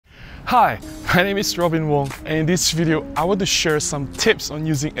Hi, my name is Wong, and in this video I want to share some tips on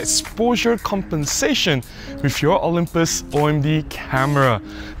using exposure compensation with your Olympus OMD camera.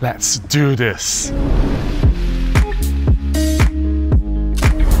 Let's do this!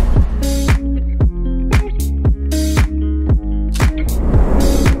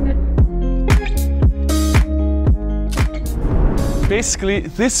 Basically,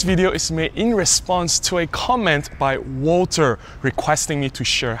 this video is made in response to a comment by Walter requesting me to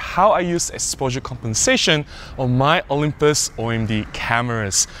share how I use exposure compensation on my Olympus OMD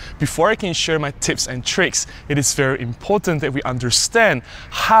cameras. Before I can share my tips and tricks, it is very important that we understand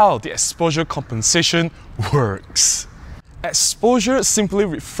how the exposure compensation works. Exposure simply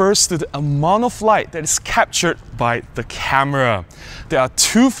refers to the amount of light that is captured by the camera. There are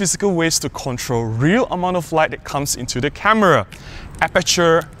two physical ways to control real amount of light that comes into the camera: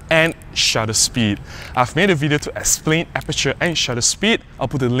 aperture and shutter speed. I've made a video to explain aperture and shutter speed. I'll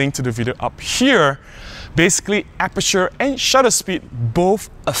put the link to the video up here. Basically, aperture and shutter speed both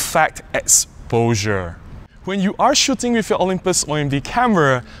affect exposure. When you are shooting with your Olympus OMD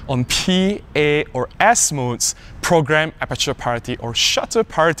camera on P, A or S modes, program aperture parity or shutter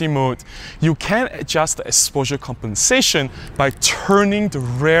parity mode, you can adjust the exposure compensation by turning the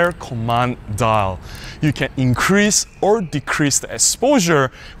rear command dial. You can increase or decrease the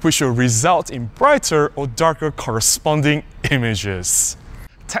exposure, which will result in brighter or darker corresponding images.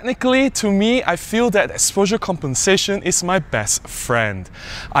 Technically, to me, I feel that exposure compensation is my best friend.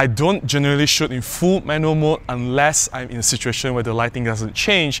 I don't generally shoot in full manual mode unless I'm in a situation where the lighting doesn't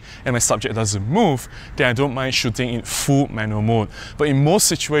change and my subject doesn't move, then I don't mind shooting in full manual mode. But in most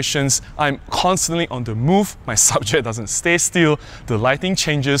situations, I'm constantly on the move, my subject doesn't stay still, the lighting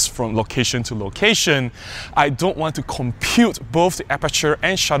changes from location to location. I don't want to compute both the aperture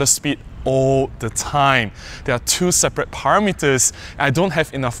and shutter speed all the time. There are two separate parameters. I don't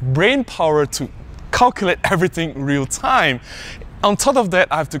have enough brain power to calculate everything real time. On top of that,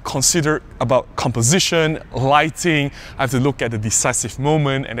 I have to consider about composition, lighting, I have to look at the decisive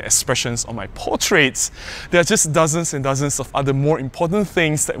moment and the expressions on my portraits. There are just dozens and dozens of other more important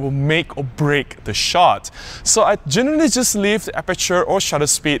things that will make or break the shot. So I generally just leave the aperture or shutter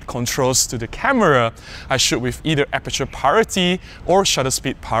speed controls to the camera. I shoot with either aperture parity or shutter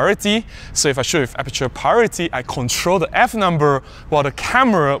speed parity. So if I shoot with aperture parity, I control the f number while the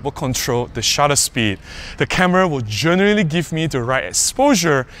camera will control the shutter speed. The camera will generally give me the right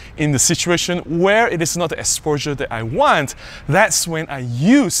exposure. In the situation where it is not the exposure that I want, that's when I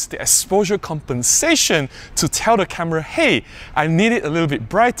use the exposure compensation to tell the camera, hey, I need it a little bit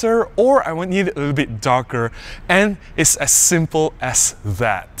brighter or I need it a little bit darker, and it's as simple as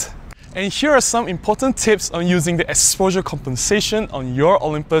that. And here are some important tips on using the exposure compensation on your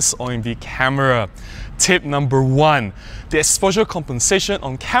Olympus OMD camera. Tip number 1, the exposure compensation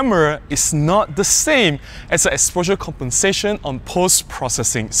on camera is not the same as the exposure compensation on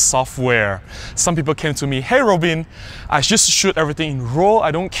post-processing software. Some people came to me, hey Robin, I just shoot everything in RAW, I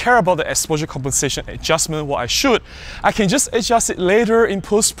don't care about the exposure compensation adjustment what I shoot. I can just adjust it later in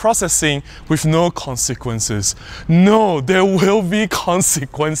post-processing with no consequences. No, there will be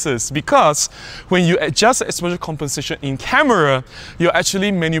consequences, because when you adjust the exposure compensation in camera, you're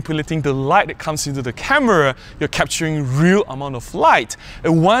actually manipulating the light that comes into the camera. You're capturing real amount of light,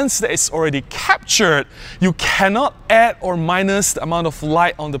 and once that is already captured, you cannot add or minus the amount of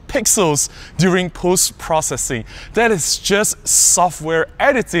light on the pixels during post-processing. That is just software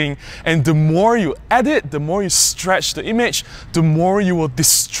editing, and the more you edit, the more you stretch the image, the more you will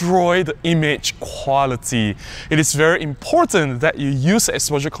destroy the image quality. It is very important that you use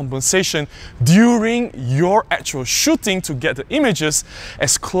exposure compensation during your actual shooting to get the images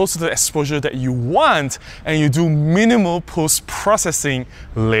as close to the exposure that you want, and you do minimal post-processing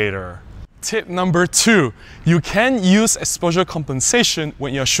later. Tip number 2, you can use exposure compensation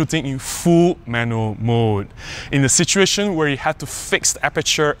when you're shooting in full manual mode. In the situation where you have to fix the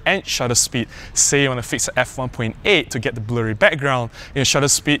aperture and shutter speed, say you want to fix the f1.8 to get the blurry background, in your shutter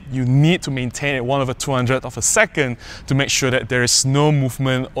speed you need to maintain at 1/200th of a second to make sure that there is no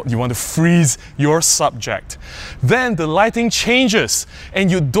movement, or you want to freeze your subject. Then the lighting changes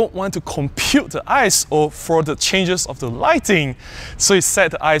and you don't want to compute the ISO for the changes of the lighting, so you set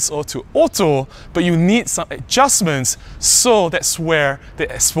the ISO to auto, but you need some adjustments, so that's where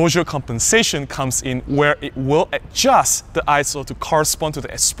the exposure compensation comes in, where it will adjust the ISO to correspond to the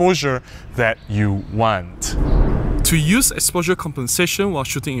exposure that you want. To use exposure compensation while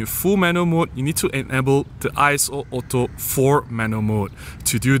shooting in full manual mode, you need to enable the ISO auto for manual mode.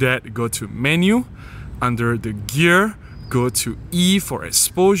 To do that, go to Menu, under the Gear, go to E for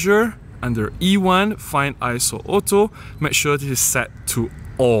exposure, under E1, find ISO auto, make sure this is set to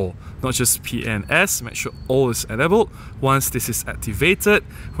all. not just PNS. Make sure all is enabled. Once this is activated,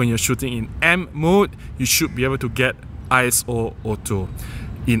 when you're shooting in M mode, you should be able to get ISO auto.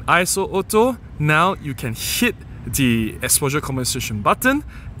 In ISO auto, now you can hit the exposure compensation button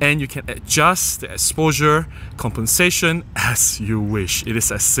and you can adjust the exposure compensation as you wish. It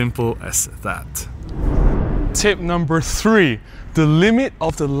is as simple as that. Tip number 3. The limit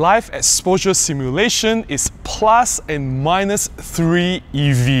of the live exposure simulation is plus and minus 3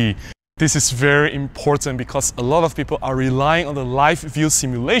 EV. This is very important because a lot of people are relying on the live view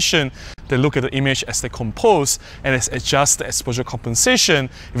simulation. They look at the image as they compose and they adjust the exposure compensation.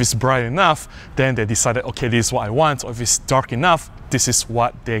 If it's bright enough, then they decided, okay, this is what I want. Or if it's dark enough, this is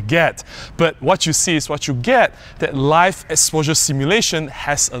what they get. But what you see is what you get. That live exposure simulation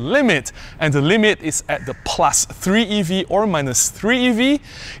has a limit, and the limit is at the plus 3 EV or minus 3 EV.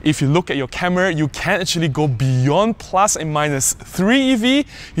 If you look at your camera, you can actually go beyond plus and minus 3 EV.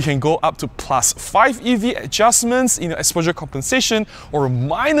 You can go up to plus 5 EV adjustments in your exposure compensation or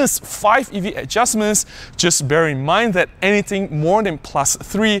minus 5 EV adjustments. Just bear in mind that anything more than plus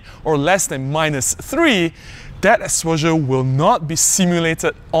 3 or less than minus 3, that exposure will not be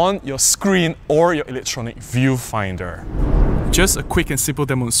simulated on your screen or your electronic viewfinder. Just a quick and simple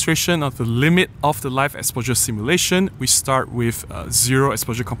demonstration of the limit of the live exposure simulation. We start with 0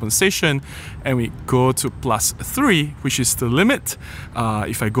 exposure compensation and we go to plus 3, which is the limit.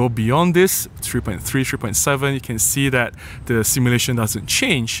 If I go beyond this, 3.3, 3.7, you can see that the simulation doesn't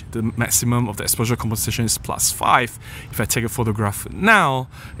change. The maximum of the exposure compensation is plus 5. If I take a photograph now,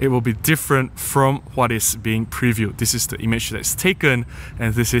 it will be different from what is being previewed. This is the image that's taken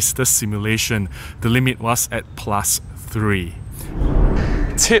and this is the simulation. The limit was at plus 3.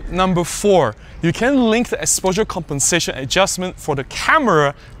 Tip number 4. You can link the exposure compensation adjustment for the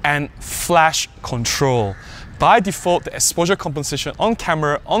camera and flash control. By default, the exposure compensation on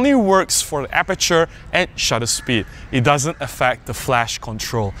camera only works for the aperture and shutter speed. It doesn't affect the flash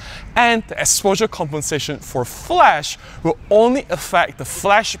control. And the exposure compensation for flash will only affect the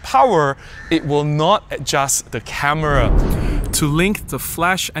flash power. It will not adjust the camera. To link the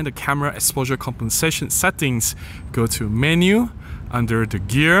flash and the camera exposure compensation settings, go to Menu, under the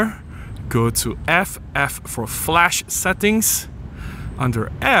Gear, go to F for flash settings.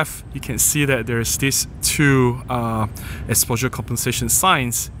 Under F, you can see that there's these 2 exposure compensation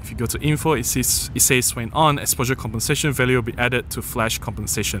signs. If you go to Info, it says when on, exposure compensation value will be added to flash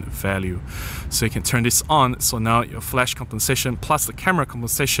compensation value. So you can turn this on, so now your flash compensation plus the camera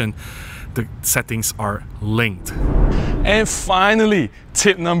compensation, the settings are linked. And finally,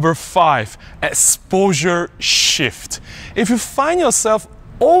 tip number 5, exposure shift. If you find yourself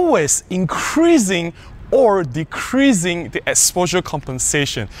always increasing or decreasing the exposure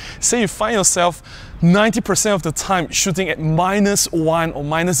compensation, say you find yourself 90% of the time shooting at -1 or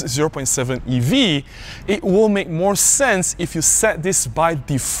 -0.7 EV, it will make more sense if you set this by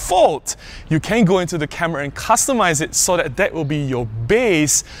default. You can go into the camera and customize it so that that will be your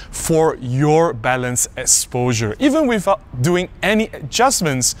base for your balanced exposure, even without doing any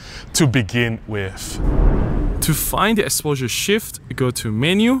adjustments to begin with. To find the exposure shift, go to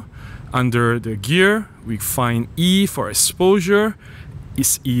Menu. Under the Gear, we find E for exposure.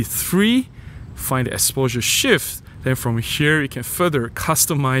 It's E3. Find the exposure shift. Then from here, you can further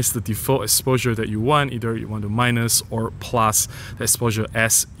customize the default exposure that you want. Either you want to minus or plus the exposure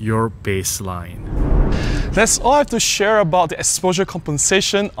as your baseline. That's all I have to share about the exposure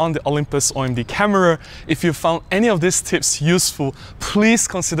compensation on the Olympus OMD camera. If you found any of these tips useful, please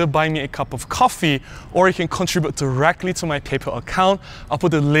consider buying me a cup of coffee, or you can contribute directly to my PayPal account. I'll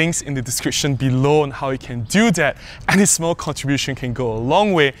put the links in the description below on how you can do that. Any small contribution can go a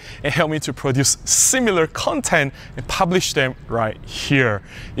long way and help me to produce similar content and publish them right here.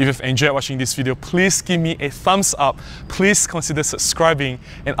 If you've enjoyed watching this video, please give me a thumbs up. Please consider subscribing,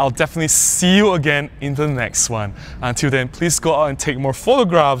 and I'll definitely see you again in the next one. Until then, please go out and take more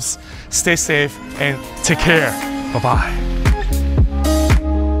photographs. Stay safe and take care. Bye-bye.